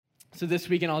So this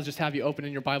weekend, I'll just have you open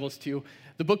in your Bibles to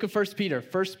the book of 1 Peter.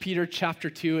 1 Peter chapter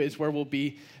 2 is where we'll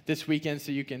be this weekend,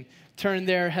 so you can turn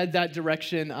there, head that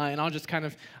direction, and I'll just kind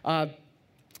of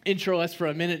intro us for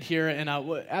a minute here. And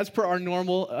as per our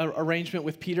normal arrangement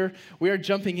with Peter, we are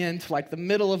jumping into like the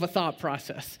middle of a thought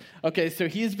process. Okay, so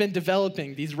he's been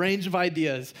developing these range of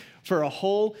ideas for a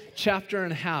whole chapter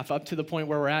and a half up to the point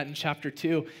where we're at in chapter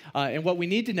 2. And what we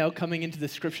need to know coming into the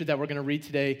scripture that we're going to read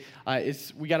today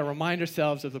is we got to remind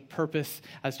ourselves of the purpose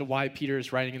as to why Peter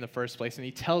is writing in the first place. And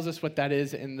he tells us what that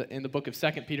is in the book of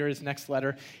 2 Peter, his next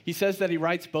letter. He says that he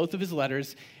writes both of his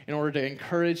letters in order to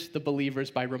encourage the believers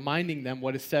by reminding them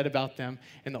what is said about them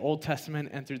in the Old Testament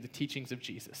and through the teachings of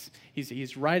Jesus.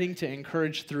 He's writing to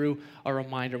encourage through a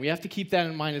reminder. We have to keep that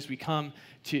in mind as we come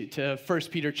to 1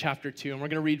 Peter chapter 2. And we're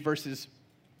going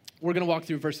to walk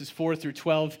through verses 4 through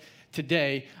 12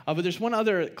 today. But there's one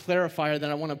other clarifier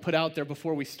that I want to put out there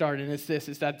before we start, and it's this,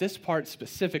 is that this part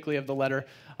specifically of the letter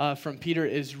from Peter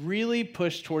is really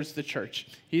pushed towards the church.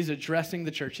 He's addressing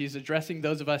the church. He's addressing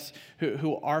those of us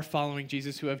who are following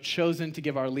Jesus, who have chosen to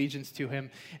give our allegiance to him.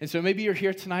 And so maybe you're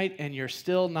here tonight and you're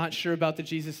still not sure about the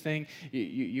Jesus thing.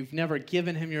 You've never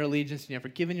given him your allegiance. You've never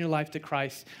given your life to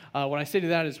Christ. What I say to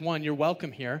that is, one, you're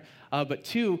welcome here. But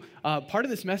two, part of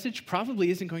this message probably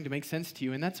isn't going to make sense to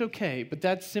you, and that's okay. But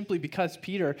that's simply because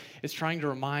Peter is trying to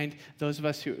remind those of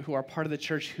us who are part of the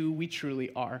church who we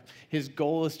truly are. His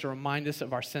goal is to remind us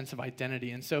of our sense of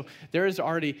identity. And so there is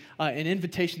already an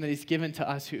invitation that he's given to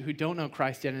us who don't know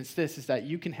Christ yet, and it's this, is that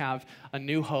you can have a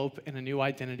new hope and a new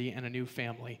identity and a new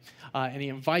family. And he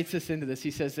invites us into this.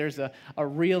 He says there's a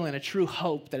real and a true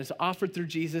hope that is offered through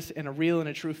Jesus and a real and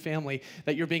a true family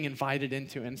that you're being invited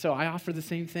into. And so I offer the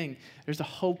same thing. There's a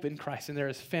hope in Christ, and there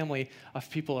is a family of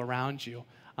people around you.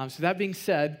 So that being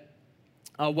said,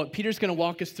 what Peter's going to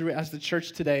walk us through as the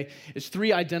church today is 3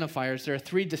 identifiers. There are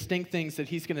 3 distinct things that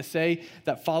he's going to say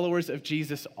that followers of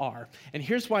Jesus are. And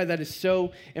here's why that is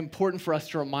so important for us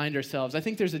to remind ourselves. I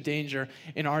think there's a danger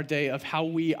in our day of how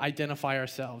we identify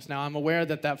ourselves. Now, I'm aware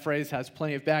that that phrase has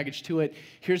plenty of baggage to it.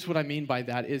 Here's what I mean by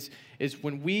that is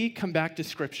when we come back to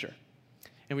Scripture,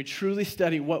 and we truly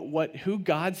study who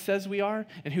God says we are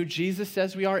and who Jesus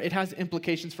says we are, it has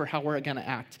implications for how we're going to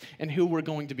act and who we're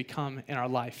going to become in our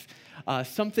life.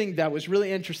 Something that was really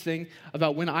interesting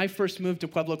about when I first moved to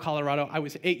Pueblo, Colorado, I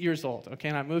was 8 years old, okay?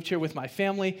 And I moved here with my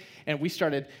family, and we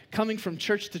started coming from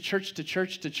church to church to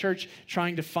church to church,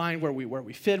 trying to find where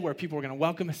we fit, where people were going to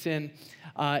welcome us in.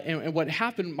 And what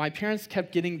happened, my parents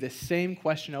kept getting this same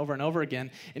question over and over again,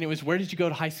 and it was, where did you go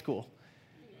to high school?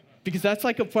 Because that's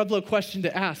like a Pueblo question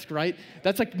to ask, right?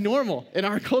 That's like normal in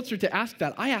our culture to ask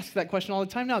that. I ask that question all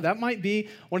the time now. That might be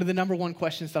one of the number one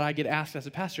questions that I get asked as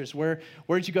a pastor is, where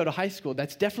did you go to high school?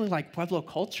 That's definitely like Pueblo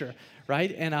culture,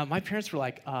 right? And my parents were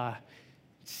like,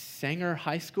 Sanger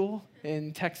High School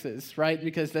in Texas, right?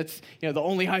 Because that's the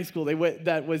only high school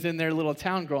that was in their little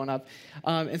town growing up.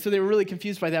 And so they were really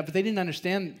confused by that, but they didn't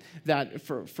understand that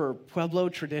for Pueblo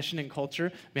tradition and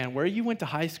culture, man, where you went to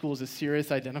high school is a serious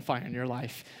identifier in your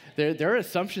life. There are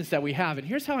assumptions that we have, and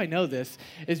here's how I know this,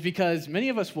 is because many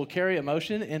of us will carry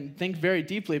emotion and think very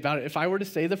deeply about it. If I were to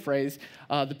say the phrase,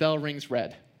 the bell rings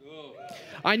red.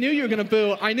 I knew you were going to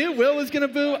boo. I knew Will was going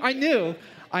to boo. I knew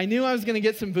I was going to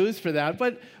get some boos for that,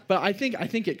 but I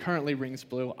think it currently rings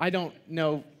blue. I don't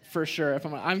know for sure if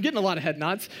I'm getting a lot of head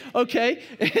nods. Okay,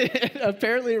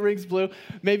 apparently it rings blue.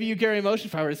 Maybe you carry emotion.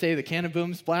 If I were to say the can of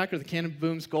boom's black or the can of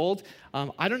boom's gold,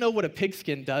 I don't know what a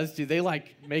pigskin does. Do they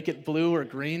like make it blue or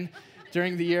green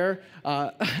during the year?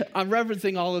 I'm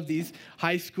referencing all of these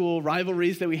high school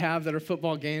rivalries that we have that are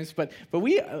football games, but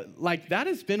we that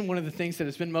has been one of the things that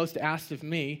has been most asked of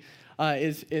me.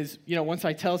 Is once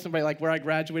I tell somebody like where I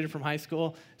graduated from high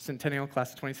school, Centennial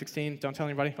class of 2016, don't tell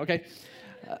anybody, okay?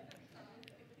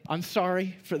 I'm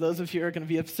sorry for those of you who are going to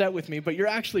be upset with me, but you're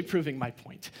actually proving my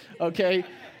point, okay?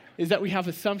 Is that we have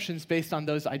assumptions based on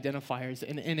those identifiers.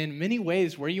 And in many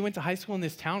ways, where you went to high school in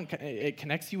this town, it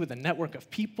connects you with a network of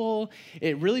people.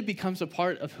 It really becomes a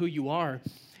part of who you are.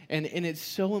 And it's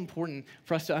so important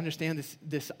for us to understand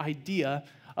this idea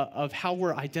of how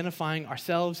we're identifying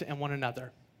ourselves and one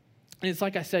another. And it's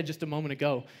like I said just a moment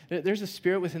ago, there's a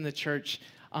spirit within the church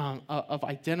of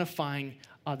identifying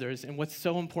others. And what's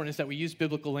so important is that we use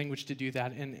biblical language to do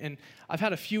that. And I've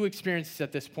had a few experiences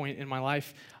at this point in my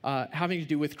life having to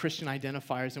do with Christian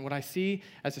identifiers. And what I see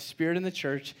as a spirit in the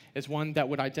church is one that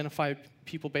would identify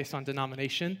people based on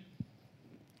denomination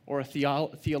or a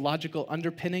theological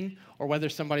underpinning, or whether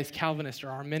somebody's Calvinist or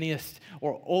Arminianist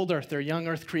or old earth or young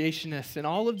earth creationists, and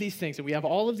all of these things. And we have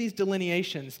all of these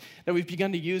delineations that we've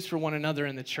begun to use for one another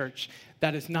in the church.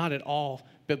 That is not at all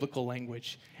biblical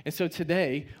language. And so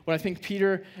today, what I think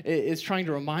Peter is trying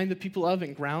to remind the people of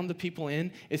and ground the people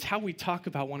in is how we talk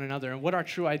about one another and what our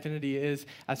true identity is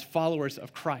as followers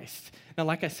of Christ. Now,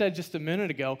 like I said just a minute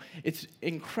ago, it's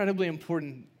incredibly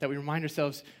important that we remind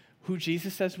ourselves who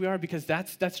Jesus says we are, because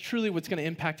that's truly what's going to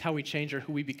impact how we change or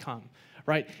who we become,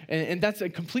 right? And that's a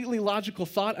completely logical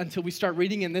thought until we start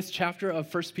reading in this chapter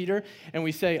of 1 Peter, and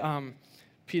we say,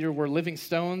 Peter, we're living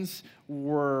stones,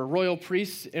 we're royal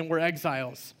priests, and we're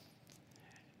exiles.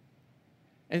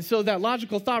 And so that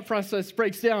logical thought process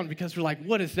breaks down because we're like,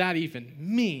 what does that even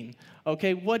mean?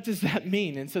 Okay, what does that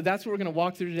mean? And so that's what we're going to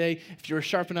walk through today. If you were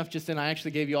sharp enough just then, I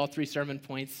actually gave you all 3 sermon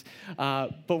points,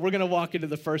 but we're going to walk into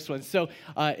the first one. So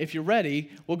if you're ready,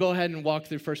 we'll go ahead and walk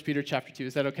through 1 Peter chapter 2.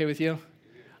 Is that okay with you?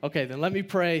 Okay, then let me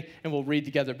pray and we'll read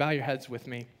together. Bow your heads with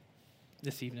me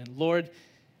this evening. Lord,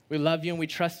 we love you and we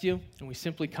trust you, and we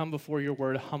simply come before your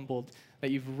word humbled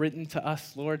that you've written to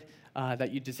us, Lord,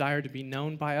 that you desire to be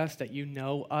known by us, that you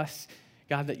know us,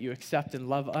 God, that you accept and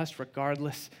love us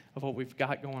regardless of what we've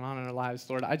got going on in our lives,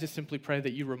 Lord. I just simply pray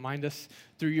that you remind us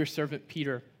through your servant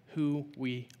Peter who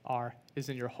we are. Is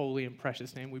in your holy and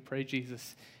precious name we pray,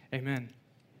 Jesus. Amen.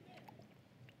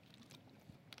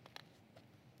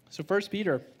 So 1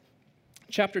 Peter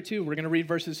chapter 2, we're going to read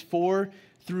verses 4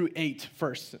 through 8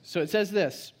 first. So it says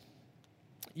this: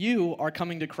 you are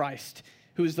coming to Christ,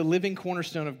 who is the living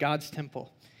cornerstone of God's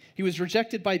temple. He was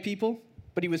rejected by people,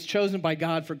 but he was chosen by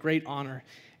God for great honor.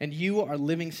 And you are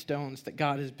living stones that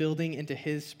God is building into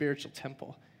his spiritual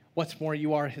temple. What's more,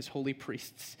 you are his holy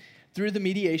priests. Through the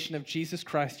mediation of Jesus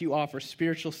Christ, you offer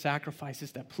spiritual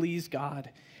sacrifices that please God.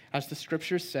 As the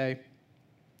scriptures say,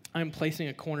 I am placing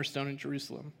a cornerstone in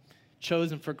Jerusalem,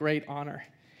 chosen for great honor.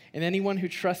 And anyone who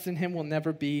trusts in him will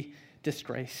never be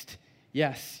disgraced.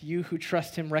 Yes, you who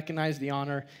trust him recognize the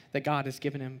honor that God has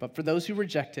given him. But for those who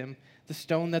reject him, the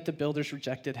stone that the builders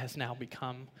rejected has now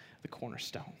become the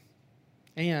cornerstone.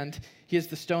 And he is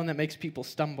the stone that makes people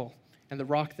stumble and the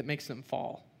rock that makes them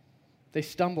fall. They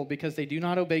stumble because they do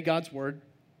not obey God's word,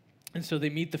 and so they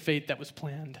meet the fate that was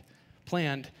planned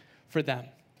for them.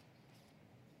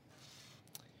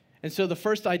 And so the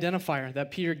first identifier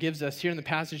that Peter gives us here in the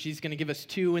passage, he's going to give us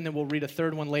 2, and then we'll read a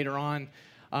third one later on.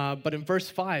 But in verse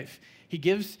 5, he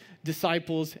gives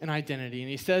disciples an identity, and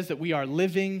he says that we are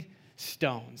living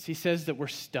stones. He says that we're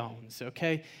stones,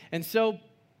 okay? And so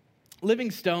living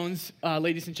stones,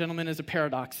 ladies and gentlemen, is a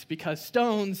paradox because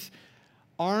stones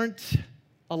aren't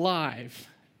alive.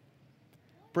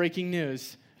 Breaking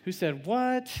news. Who said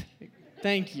what?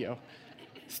 Thank you.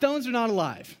 Stones are not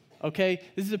alive. Okay,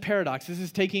 this is a paradox. This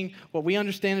is taking what we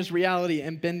understand as reality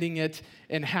and bending it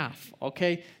in half,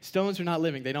 okay? Stones are not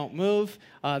living. They don't move,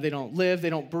 they don't live, they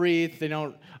don't breathe, they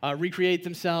don't recreate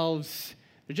themselves.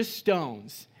 They're just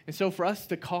stones. And so for us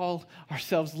to call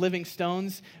ourselves living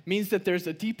stones means that there's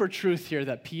a deeper truth here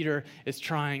that Peter is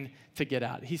trying to get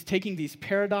at. He's taking these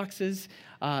paradoxes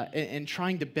and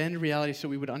trying to bend reality so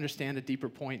we would understand a deeper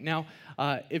point. Now,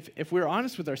 if we're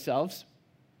honest with ourselves,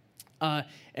 and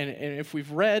if we've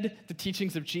read the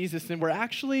teachings of Jesus, then we're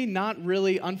actually not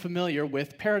really unfamiliar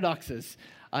with paradoxes.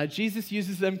 Jesus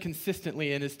uses them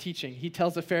consistently in his teaching. He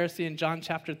tells a Pharisee in John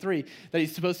chapter 3 that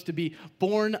he's supposed to be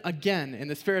born again. And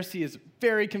this Pharisee is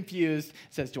very confused,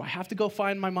 says, do I have to go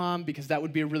find my mom? Because that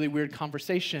would be a really weird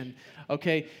conversation.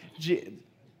 Okay,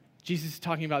 Jesus is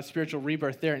talking about spiritual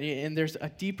rebirth there, and there's a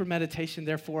deeper meditation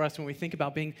there for us when we think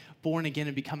about being born again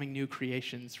and becoming new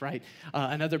creations, right?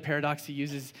 Another paradox he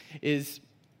uses is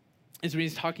when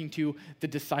he's talking to the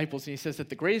disciples, and he says that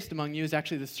the greatest among you is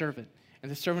actually the servant,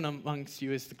 and the servant amongst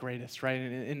you is the greatest, right?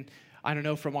 And I don't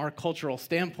know, from our cultural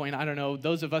standpoint, I don't know,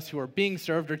 those of us who are being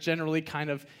served are generally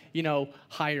kind of,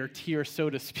 higher tier, so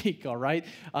to speak, all right?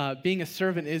 Being a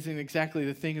servant isn't exactly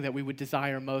the thing that we would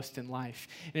desire most in life.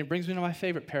 And it brings me to my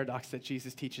favorite paradox that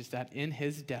Jesus teaches, that in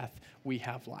his death, we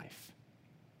have life.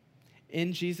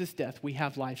 In Jesus' death, we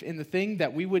have life. In the thing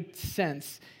that we would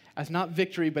sense as not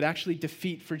victory, but actually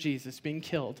defeat for Jesus, being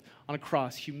killed on a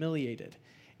cross, humiliated,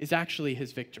 is actually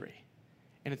his victory.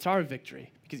 And it's our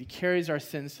victory because he carries our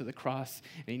sins to the cross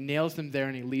and he nails them there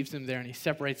and he leaves them there and he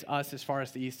separates us as far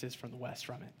as the east is from the west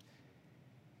from it.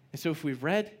 And so if we've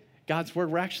read God's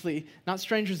word, we're actually not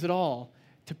strangers at all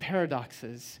to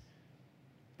paradoxes,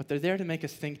 but they're there to make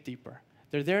us think deeper.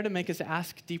 They're there to make us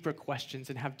ask deeper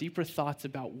questions and have deeper thoughts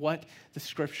about what the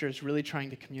scripture is really trying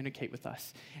to communicate with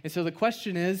us. And so the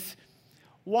question is,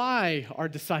 why are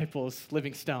disciples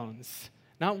living stones?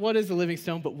 Not what is a living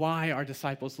stone, but why are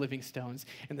disciples living stones?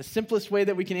 And the simplest way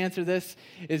that we can answer this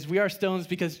is we are stones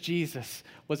because Jesus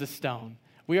was a stone.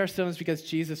 We are stones because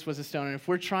Jesus was a stone. And if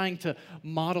we're trying to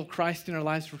model Christ in our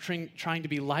lives, we're trying to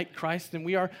be like Christ, then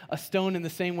we are a stone in the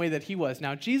same way that he was.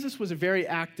 Now, Jesus was a very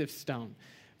active stone.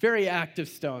 Very active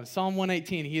stone. Psalm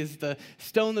 118, he is the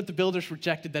stone that the builders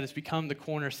rejected that has become the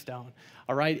cornerstone.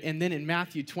 All right, and then in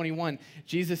Matthew 21,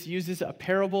 Jesus uses a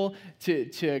parable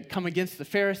to come against the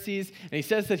Pharisees, and he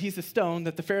says that he's a stone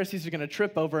that the Pharisees are going to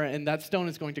trip over, and that stone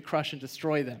is going to crush and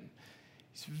destroy them.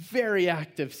 He's a very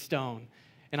active stone.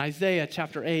 In Isaiah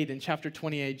chapter 8 and chapter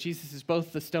 28, Jesus is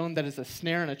both the stone that is a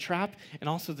snare and a trap, and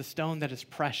also the stone that is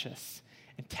precious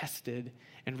and tested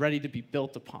and ready to be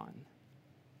built upon.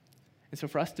 And so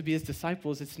for us to be his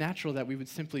disciples, it's natural that we would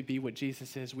simply be what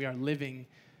Jesus is. We are living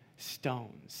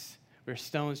stones. We're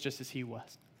stones just as he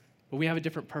was. But we have a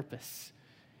different purpose.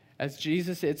 As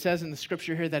Jesus, it says in the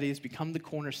scripture here that he has become the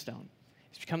cornerstone.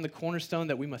 He's become the cornerstone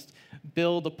that we must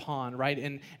build upon, right?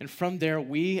 And from there,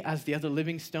 we, as the other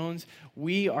living stones,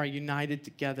 we are united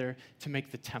together to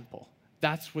make the temple.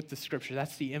 That's what the scripture,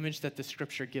 that's the image that the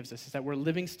scripture gives us, is that we're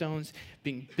living stones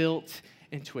being built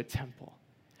into a temple.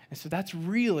 And so that's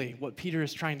really what Peter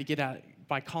is trying to get at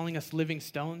by calling us living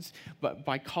stones, but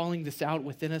by calling this out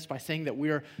within us, by saying that we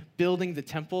are building the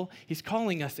temple, he's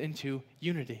calling us into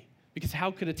unity. Because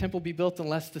how could a temple be built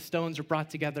unless the stones are brought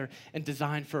together and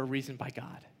designed for a reason by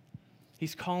God?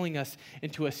 He's calling us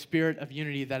into a spirit of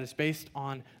unity that is based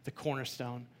on the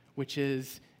cornerstone, which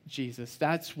is Jesus.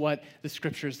 That's what the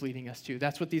scripture is leading us to.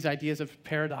 That's what these ideas of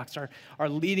paradox are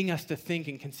leading us to think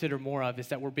and consider more of, is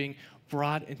that we're being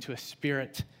brought into a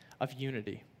spirit of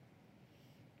unity.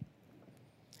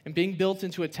 And being built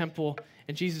into a temple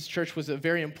in Jesus' church was a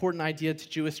very important idea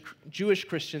to Jewish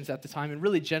Christians at the time, and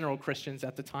really general Christians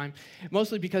at the time,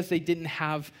 mostly because they didn't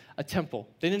have a temple.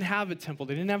 They didn't have a temple.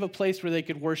 They didn't have a place where they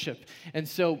could worship. And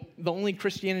so the only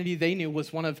Christianity they knew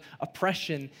was one of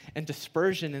oppression and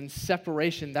dispersion and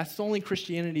separation. That's the only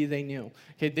Christianity they knew.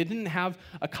 Okay, they didn't have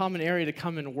a common area to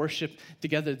come and worship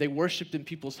together. They worshiped in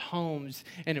people's homes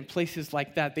and in places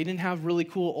like that. They didn't have really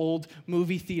cool old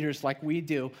movie theaters like we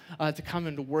do to come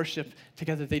and to worship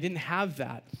together. They didn't have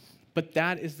that. But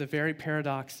that is the very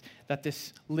paradox that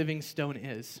this living stone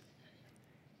is.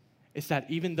 It's that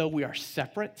even though we are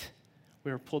separate,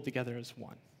 we are pulled together as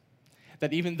one.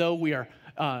 That even though we are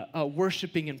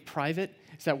worshiping in private,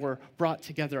 it's that we're brought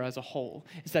together as a whole.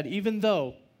 It's that even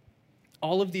though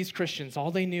all of these Christians,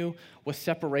 all they knew was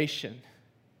separation,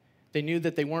 they knew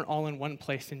that they weren't all in one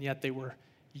place, and yet they were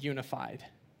unified.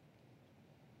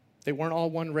 They weren't all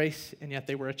one race, and yet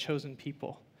they were a chosen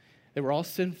people. They were all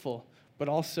sinful, but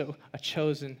also a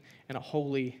chosen and a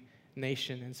holy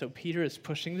nation. And so Peter is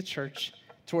pushing the church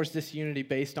towards this unity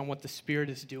based on what the Spirit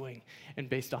is doing and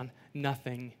based on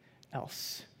nothing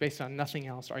else. Based on nothing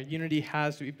else. Our unity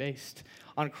has to be based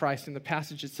on Christ. And the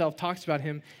passage itself talks about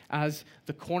him as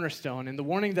the cornerstone. And the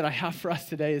warning that I have for us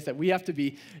today is that we have to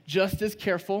be just as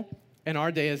careful in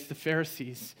our day as the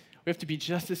Pharisees. We have to be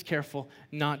just as careful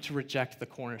not to reject the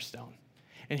cornerstone.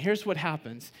 And here's what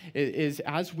happens, is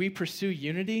as we pursue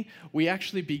unity, we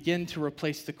actually begin to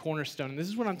replace the cornerstone. And this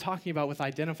is what I'm talking about with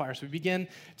identifiers. We begin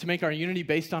to make our unity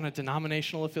based on a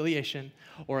denominational affiliation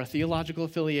or a theological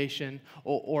affiliation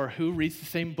or who reads the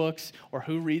same books or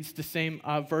who reads the same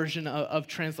version of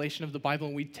translation of the Bible.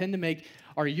 And we tend to make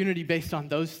our unity based on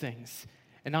those things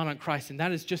and not on Christ. And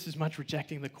that is just as much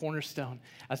rejecting the cornerstone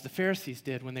as the Pharisees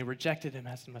did when they rejected him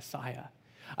as the Messiah.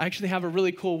 I actually have a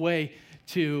really cool way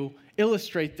to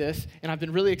illustrate this, and I've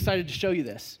been really excited to show you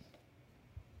this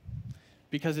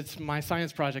because it's my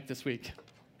science project this week.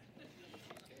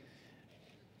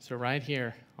 So right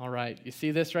here, all right, you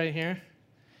see this right here?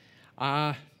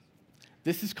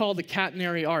 This is called the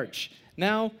catenary arch.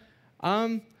 Now,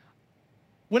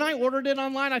 when I ordered it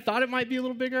online, I thought it might be a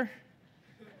little bigger,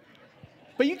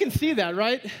 but you can see that,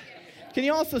 right? Can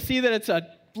you also see that it's a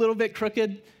little bit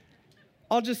crooked?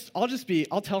 I'll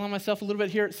tell on myself a little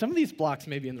bit here. Some of these blocks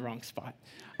may be in the wrong spot.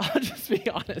 I'll just be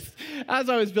honest. As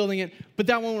I was building it, but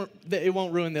it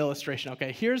won't ruin the illustration.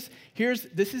 Okay,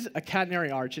 this is a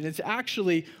catenary arch, and it's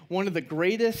actually one of the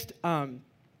greatest.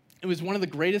 It was one of the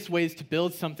greatest ways to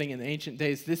build something in the ancient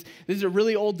days. This is a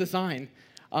really old design.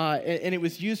 And it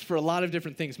was used for a lot of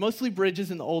different things, mostly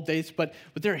bridges in the old days, but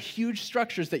there are huge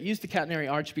structures that use the catenary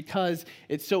arch because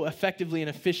it so effectively and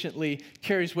efficiently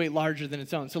carries weight larger than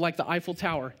its own. So like the Eiffel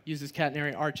Tower uses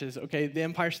catenary arches, okay? The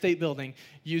Empire State Building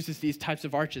uses these types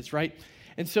of arches, right?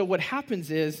 And so what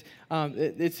happens is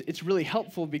it's really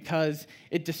helpful because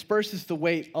it disperses the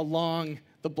weight along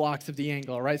the blocks of the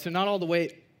angle, right? So not all the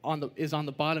weight is on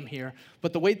the bottom here,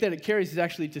 but the weight that it carries is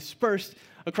actually dispersed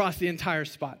across the entire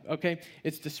spot, okay?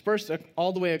 It's dispersed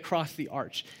all the way across the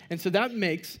arch. And so that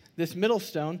makes this middle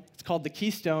stone, it's called the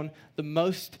keystone, the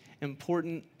most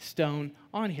important stone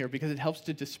on here because it helps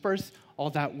to disperse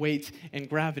all that weight and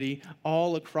gravity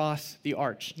all across the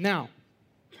arch. Now,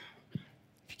 if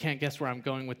you can't guess where I'm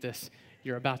going with this,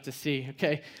 you're about to see,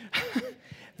 okay?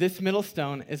 This middle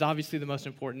stone is obviously the most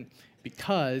important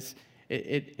because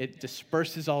it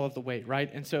disperses all of the weight, right?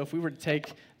 And so if we were to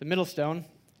take the middle stone,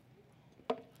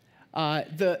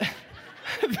 the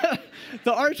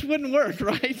arch wouldn't work,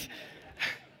 right?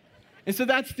 And so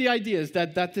that's the idea, is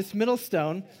that this middle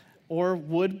stone or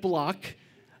wood block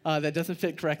that doesn't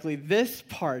fit correctly, this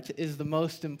part is the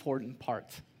most important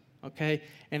part, okay?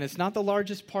 And it's not the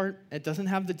largest part. It doesn't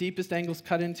have the deepest angles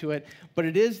cut into it, but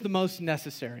it is the most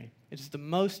necessary. It is the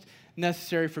most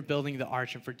necessary for building the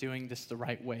arch and for doing this the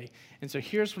right way. And so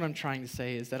here's what I'm trying to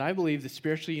say, is that I believe the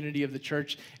spiritual unity of the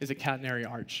church is a catenary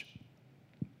arch.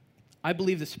 I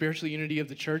believe the spiritual unity of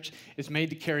the church is made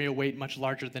to carry a weight much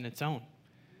larger than its own.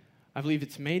 I believe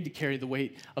it's made to carry the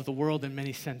weight of the world in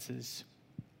many senses,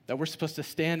 that we're supposed to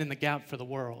stand in the gap for the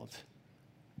world.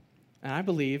 And I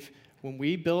believe when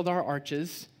we build our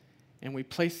arches and we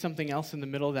place something else in the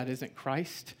middle that isn't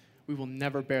Christ, we will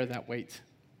never bear that weight.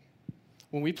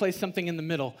 When we place something in the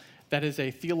middle that is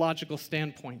a theological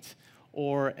standpoint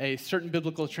or a certain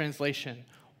biblical translation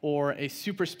or a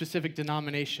super specific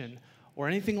denomination or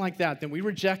anything like that, then we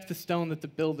reject the same stone that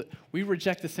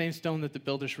the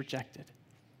builders rejected.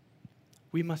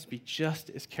 We must be just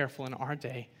as careful in our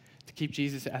day to keep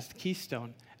Jesus as the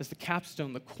keystone, as the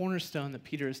capstone, the cornerstone that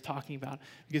Peter is talking about,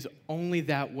 because only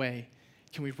that way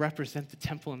can we represent the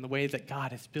temple in the way that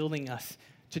God is building us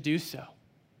to do so.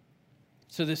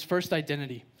 So this first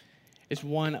identity is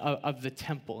one of the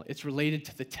temple. It's related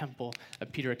to the temple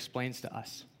that Peter explains to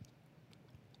us.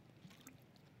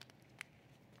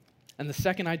 And the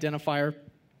second identifier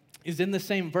is in the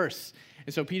same verse.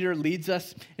 And so Peter leads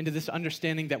us into this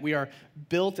understanding that we are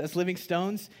built as living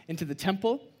stones into the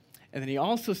temple. And then he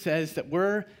also says that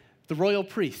we're the royal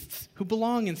priests who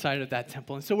belong inside of that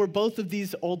temple. And so we're both of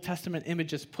these Old Testament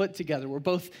images put together. We're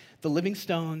both the living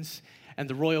stones and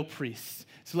the royal priests.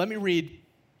 So let me read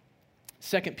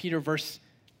 1 Peter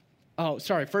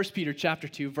chapter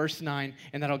 2, verse 9,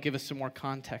 and that'll give us some more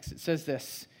context. It says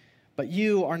this, "But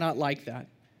you are not like that,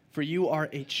 for you are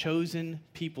a chosen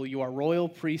people. You are royal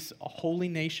priests, a holy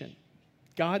nation,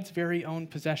 God's very own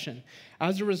possession.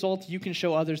 As a result, you can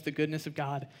show others the goodness of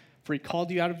God, for he called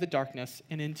you out of the darkness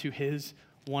and into his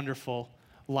wonderful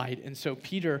light." And so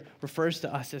Peter refers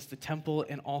to us as the temple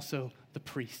and also the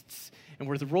priests. And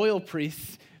we're the royal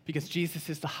priests because Jesus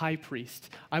is the high priest.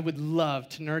 I would love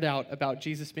to nerd out about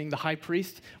Jesus being the high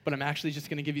priest, but I'm actually just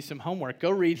going to give you some homework.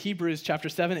 Go read Hebrews chapter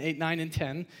 7, 8, 9, and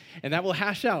 10, and that will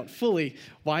hash out fully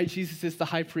why Jesus is the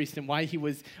high priest and why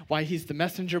he's the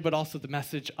messenger, but also the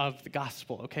message of the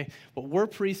gospel, okay? But we're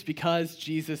priests because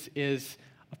Jesus is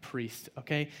a priest,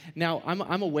 okay? Now,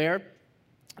 I'm aware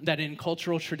that in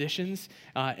cultural traditions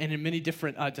and in many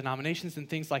different denominations and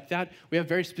things like that, we have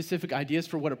very specific ideas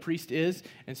for what a priest is,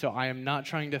 and so I am not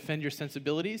trying to offend your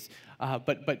sensibilities,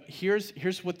 but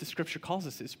here's what the Scripture calls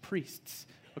us as priests.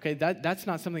 Okay, that's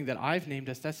not something that I've named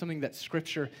us. That's something that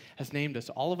Scripture has named us.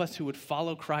 All of us who would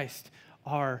follow Christ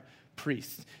are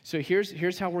priests. So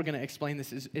here's how we're going to explain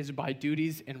this is by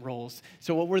duties and roles.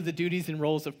 So what were the duties and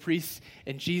roles of priests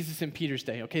in Jesus and Peter's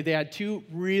day? Okay, they had two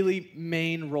really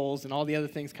main roles, and all the other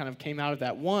things kind of came out of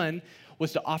that. One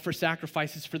was to offer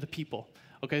sacrifices for the people.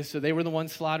 Okay, so they were the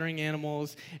ones slaughtering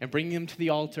animals and bringing them to the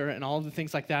altar and all of the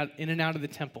things like that in and out of the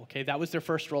temple. Okay, that was their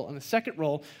first role. And the second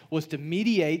role was to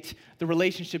mediate the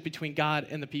relationship between God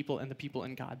and the people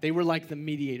and God. They were like the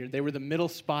mediator. They were the middle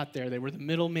spot there. They were the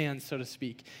middleman, so to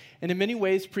speak. And in many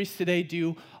ways, priests today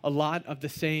do a lot of the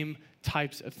same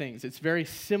types of things. It's very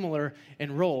similar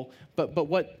in role. But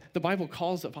what the Bible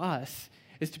calls of us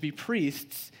is to be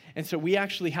priests, and so we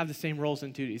actually have the same roles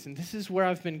and duties. And this is where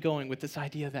I've been going with this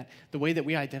idea that the way that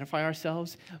we identify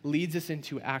ourselves leads us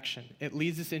into action. It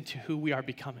leads us into who we are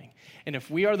becoming. And if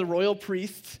we are the royal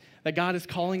priests that God is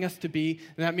calling us to be,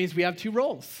 then that means we have two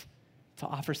roles: to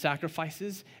offer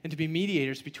sacrifices and to be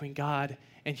mediators between God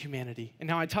and humanity. And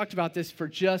now I talked about this for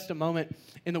just a moment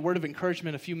in the word of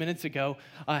encouragement a few minutes ago,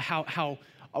 how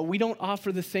we don't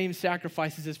offer the same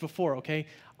sacrifices as before, okay?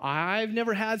 I've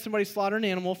never had somebody slaughter an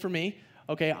animal for me,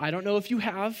 okay? I don't know if you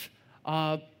have.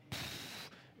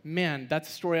 Man, that's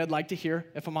a story I'd like to hear,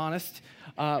 if I'm honest.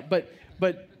 But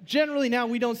But generally now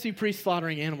we don't see priests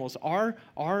slaughtering animals.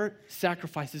 Our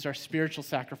sacrifices are spiritual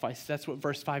sacrifices. That's what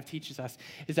verse 5 teaches us,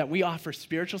 is that we offer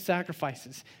spiritual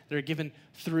sacrifices that are given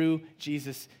through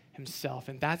Jesus himself.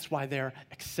 And that's why they're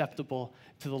acceptable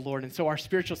to the Lord. And so our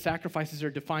spiritual sacrifices are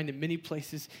defined in many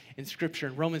places in Scripture.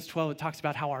 In Romans 12, it talks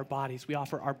about how we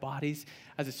offer our bodies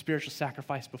as a spiritual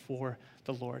sacrifice before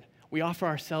the Lord. We offer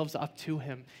ourselves up to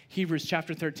him. Hebrews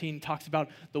chapter 13 talks about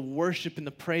the worship and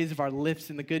the praise of our lips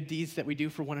and the good deeds that we do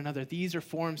for one another. These are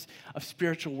forms of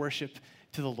spiritual worship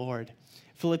to the Lord.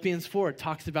 Philippians 4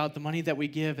 talks about the money that we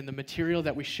give and the material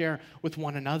that we share with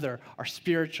one another, our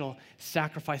spiritual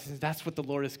sacrifices. That's what the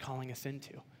Lord is calling us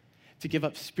into, to give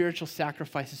up spiritual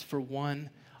sacrifices for one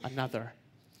another.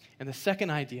 And the second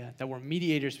idea, that we're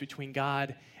mediators between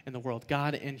God and the world,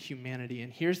 God and humanity.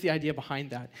 And here's the idea behind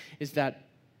that, is that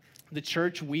the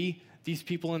church, these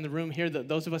people in the room here,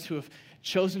 those of us who have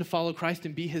chosen to follow Christ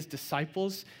and be his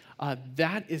disciples,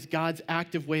 that is God's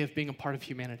active way of being a part of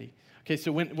humanity. Okay,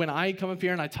 so when I come up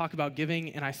here and I talk about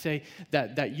giving and I say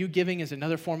that you giving is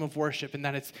another form of worship and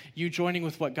that it's you joining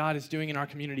with what God is doing in our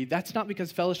community, that's not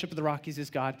because Fellowship of the Rockies is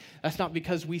God. That's not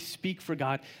because we speak for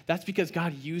God. That's because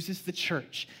God uses the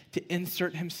church to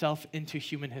insert himself into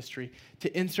human history,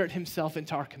 to insert himself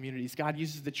into our communities. God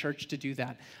uses the church to do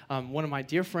that. One of my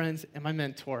dear friends and my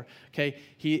mentor, okay,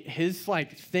 his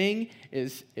thing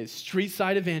is street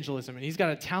side evangelism, and he's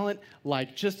got a talent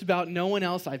like just about no one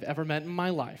else I've ever met in my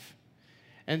life.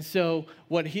 And so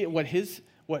what his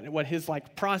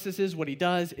process is, what he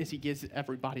does is he gives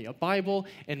everybody a Bible,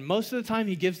 and most of the time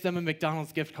he gives them a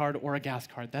McDonald's gift card or a gas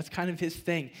card. That's kind of his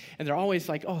thing. And they're always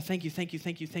like, oh, thank you, thank you,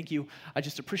 thank you, thank you. I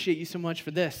just appreciate you so much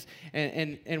for this.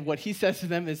 And what he says to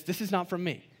them is, this is not from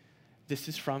me. This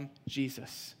is from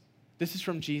Jesus. This is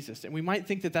from Jesus. And we might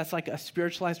think that that's like a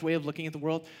spiritualized way of looking at the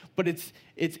world, but it's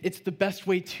the best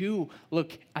way to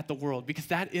look at the world, because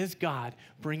that is God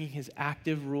bringing his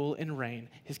active rule and reign,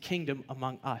 his kingdom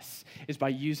among us, is by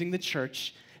using the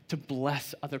church to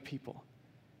bless other people.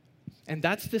 And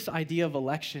that's this idea of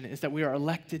election, is that we are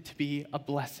elected to be a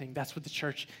blessing. That's what the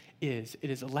church is. It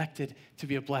is elected to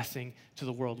be a blessing to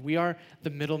the world. We are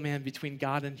the middleman between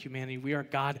God and humanity. We are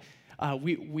God.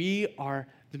 We are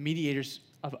the mediators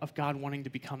of God wanting to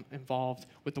become involved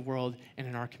with the world and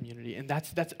in our community. And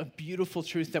that's a beautiful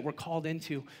truth that we're called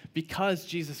into because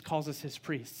Jesus calls us his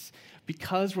priests,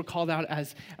 because we're called out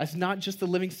as not just the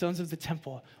living stones of the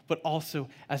temple, but also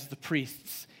as the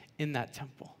priests in that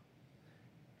temple.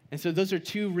 And so those are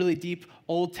two really deep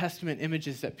Old Testament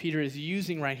images that Peter is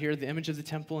using right here, the image of the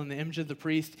temple and the image of the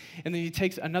priest. And then he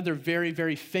takes another very,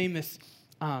 very famous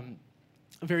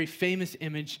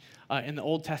image in the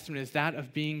Old Testament, is that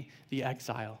of being the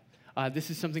exile. This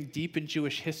is something deep in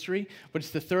Jewish history, but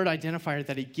it's the third identifier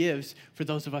that he gives for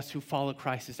those of us who follow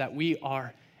Christ, is that we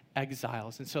are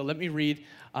exiles. And so let me read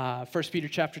 1 Peter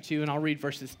chapter 2, and I'll read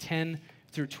verses 10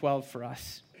 through 12 for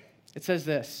us. It says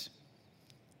this: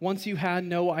 once you had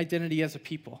no identity as a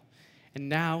people, and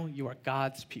now you are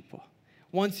God's people.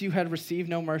 Once you had received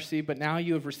no mercy, but now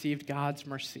you have received God's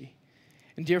mercy.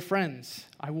 And dear friends,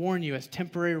 I warn you as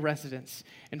temporary residents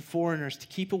and foreigners to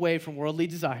keep away from worldly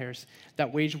desires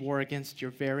that wage war against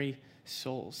your very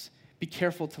souls. Be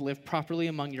careful to live properly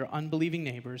among your unbelieving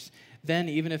neighbors. Then,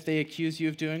 even if they accuse you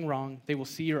of doing wrong, they will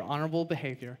see your honorable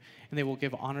behavior, and they will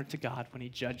give honor to God when he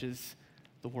judges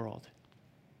the world.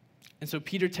 And so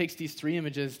Peter takes these three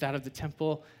images, that of the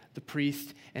temple, the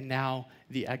priest, and now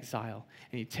the exile.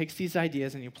 And he takes these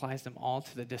ideas and he applies them all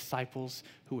to the disciples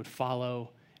who would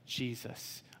follow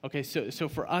Jesus. Okay, so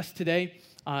for us today,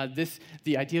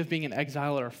 the idea of being an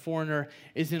exile or a foreigner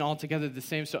isn't altogether the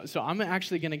same. So I'm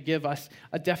actually going to give us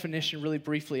a definition really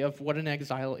briefly of what an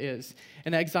exile is.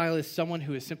 An exile is someone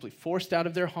who is simply forced out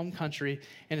of their home country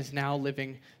and is now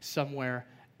living somewhere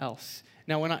else.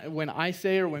 Now, when I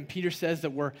say, or when Peter says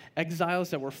that we're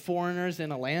exiles, that we're foreigners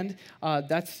in a land,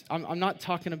 I'm not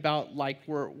talking about like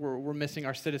we're missing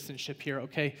our citizenship here,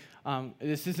 okay?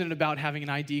 This isn't about having an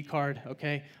ID card,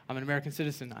 okay? I'm an American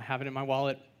citizen. I have it in my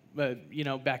wallet,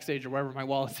 backstage or wherever my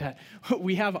wallet's at.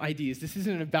 We have IDs. This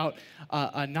isn't about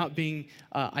not being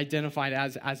identified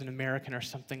as an American or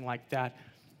something like that.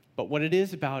 But what it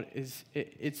is about is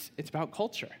it's about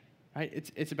culture.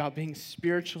 Right? It's about being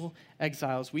spiritual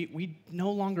exiles. We no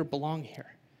longer belong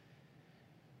here.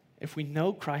 If we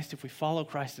know Christ, if we follow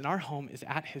Christ, then our home is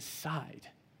at his side.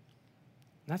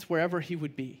 And that's wherever he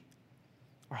would be.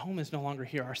 Our home is no longer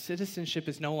here. Our citizenship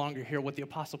is no longer here. What the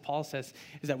Apostle Paul says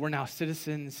is that we're now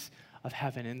citizens of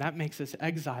heaven, and that makes us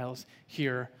exiles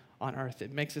here on earth.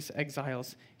 It makes us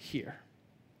exiles here.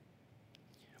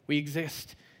 We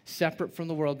exist separate from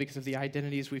the world because of the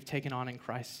identities we've taken on in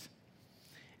Christ.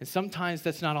 And sometimes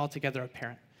that's not altogether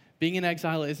apparent. Being in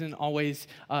exile isn't always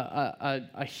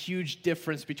a huge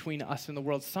difference between us and the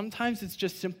world. Sometimes it's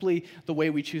just simply the way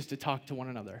we choose to talk to one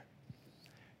another.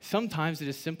 Sometimes it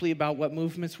is simply about what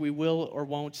movements we will or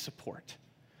won't support.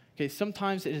 Okay,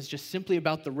 sometimes it is just simply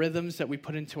about the rhythms that we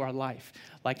put into our life,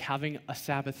 like having a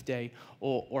Sabbath day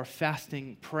or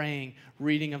fasting, praying,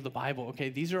 reading of the Bible. Okay,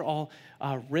 these are all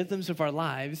rhythms of our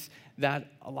lives that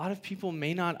a lot of people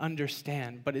may not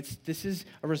understand, but this is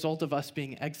a result of us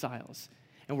being exiles.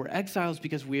 And we're exiles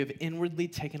because we have inwardly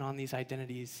taken on these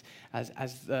identities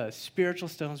as the spiritual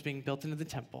stones being built into the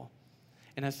temple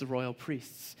and as the royal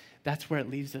priests. That's where it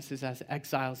leaves us, is as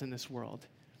exiles in this world.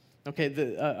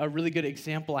 Okay, a really good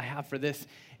example I have for this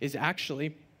is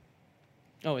actually,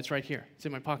 it's right here. It's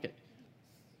in my pocket.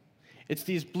 It's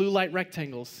these blue light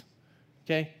rectangles,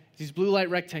 okay? These blue light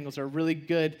rectangles are a really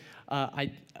good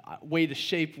way to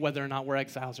shape whether or not we're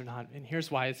exiles or not. And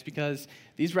here's why. It's because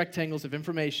these rectangles of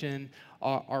information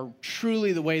are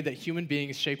truly the way that human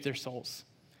beings shape their souls.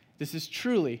 This is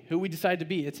truly who we decide to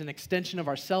be. It's an extension of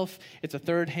ourself. It's a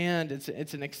third hand.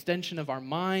 It's an extension of our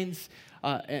minds.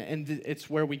 And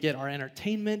it's where we get our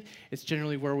entertainment. It's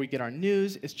generally where we get our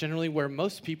news. It's generally where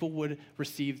most people would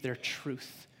receive their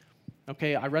truth.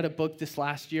 Okay, I read a book this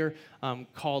last year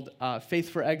called Faith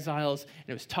for Exiles, and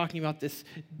it was talking about this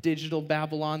digital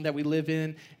Babylon that we live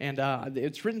in, and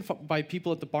it's written by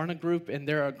people at the Barna Group, and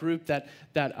they're a group that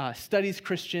studies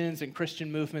Christians and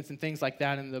Christian movements and things like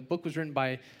that, and the book was written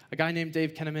by a guy named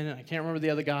Dave Kenneman, and I can't remember the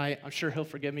other guy. I'm sure he'll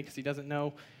forgive me because he doesn't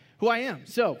know who I am.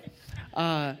 So,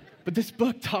 but this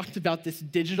book talked about this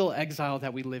digital exile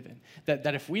that we live in,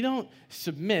 that if we don't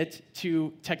submit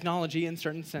to technology in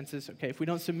certain senses, okay, if we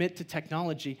don't submit to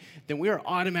technology, then we are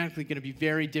automatically going to be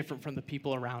very different from the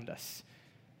people around us.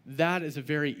 That is a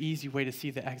very easy way to see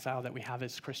the exile that we have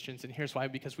as Christians, and here's why.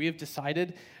 Because we have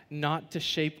decided not to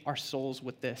shape our souls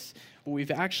with this. What we've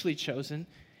actually chosen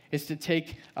is to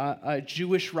take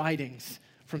Jewish writings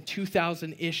from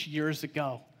 2,000-ish years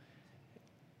ago,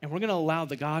 and we're going to allow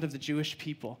the God of the Jewish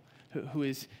people, who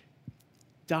has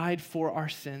died for our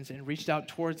sins and reached out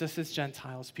towards us as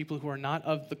Gentiles, people who are not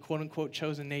of the quote-unquote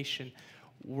chosen nation,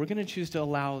 we're going to choose to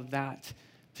allow that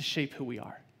to shape who we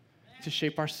are, to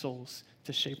shape our souls,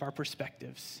 to shape our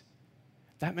perspectives.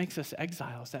 That makes us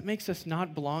exiles. That makes us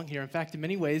not belong here. In fact, in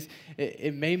many ways,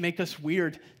 it may make us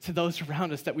weird to those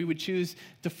around us that we would choose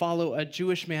to follow a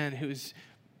Jewish man who's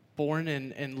born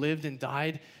and lived and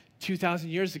died 2,000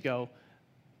 years ago.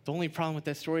 The only problem with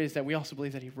that story is that we also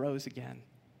believe that he rose again,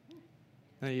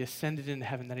 that he ascended into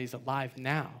heaven, that he's alive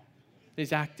now, that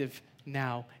he's active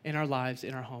now in our lives,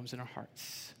 in our homes, in our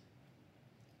hearts.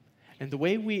 And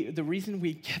the reason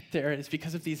we get there is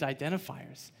because of these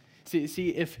identifiers. See,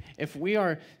 if we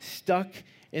are stuck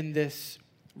in this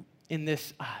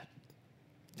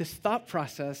thought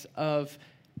process of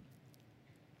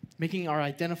making our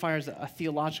identifiers a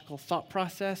theological thought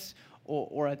process,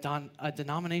 or a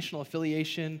denominational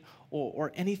affiliation,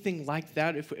 or anything like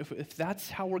that, if that's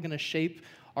how we're going to shape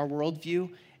our worldview,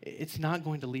 it's not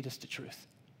going to lead us to truth.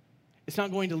 It's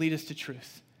not going to lead us to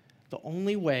truth. The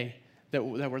only way that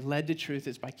we're led to truth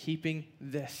is by keeping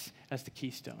this as the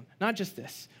keystone. Not just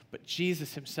this, but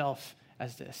Jesus himself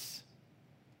as this.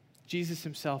 Jesus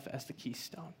himself as the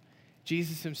keystone.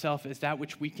 Jesus himself is that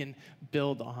which we can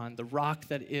build on, the rock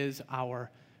that is our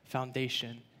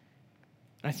foundation.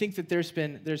 I think that there's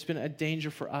been a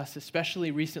danger for us, especially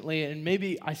recently, and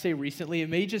maybe I say recently, it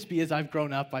may just be as I've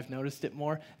grown up, I've noticed it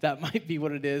more. That might be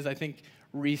what it is. I think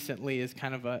recently is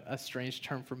kind of a strange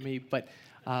term for me, but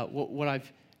what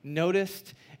I've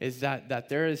noticed is that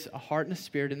there is a heart and a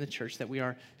spirit in the church that we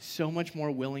are so much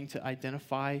more willing to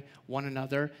identify one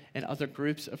another and other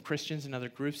groups of Christians and other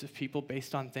groups of people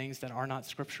based on things that are not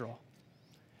scriptural,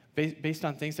 based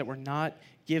on things that were not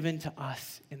given to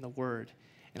us in the Word.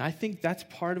 And I think that's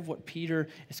part of what Peter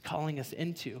is calling us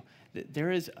into, that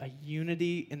there is a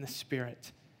unity in the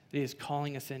Spirit that he is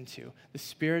calling us into. The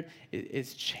Spirit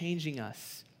is changing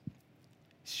us,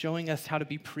 showing us how to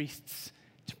be priests,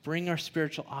 to bring our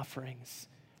spiritual offerings,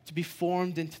 to be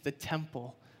formed into the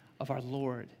temple of our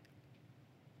Lord.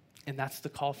 And that's the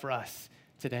call for us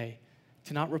today,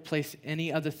 to not replace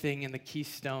any other thing in the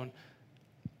keystone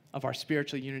of our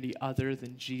spiritual unity other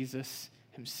than Jesus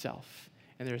himself.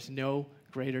 And there's no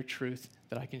greater truth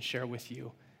that I can share with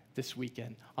you this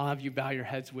weekend. I'll have you bow your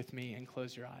heads with me and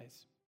close your eyes.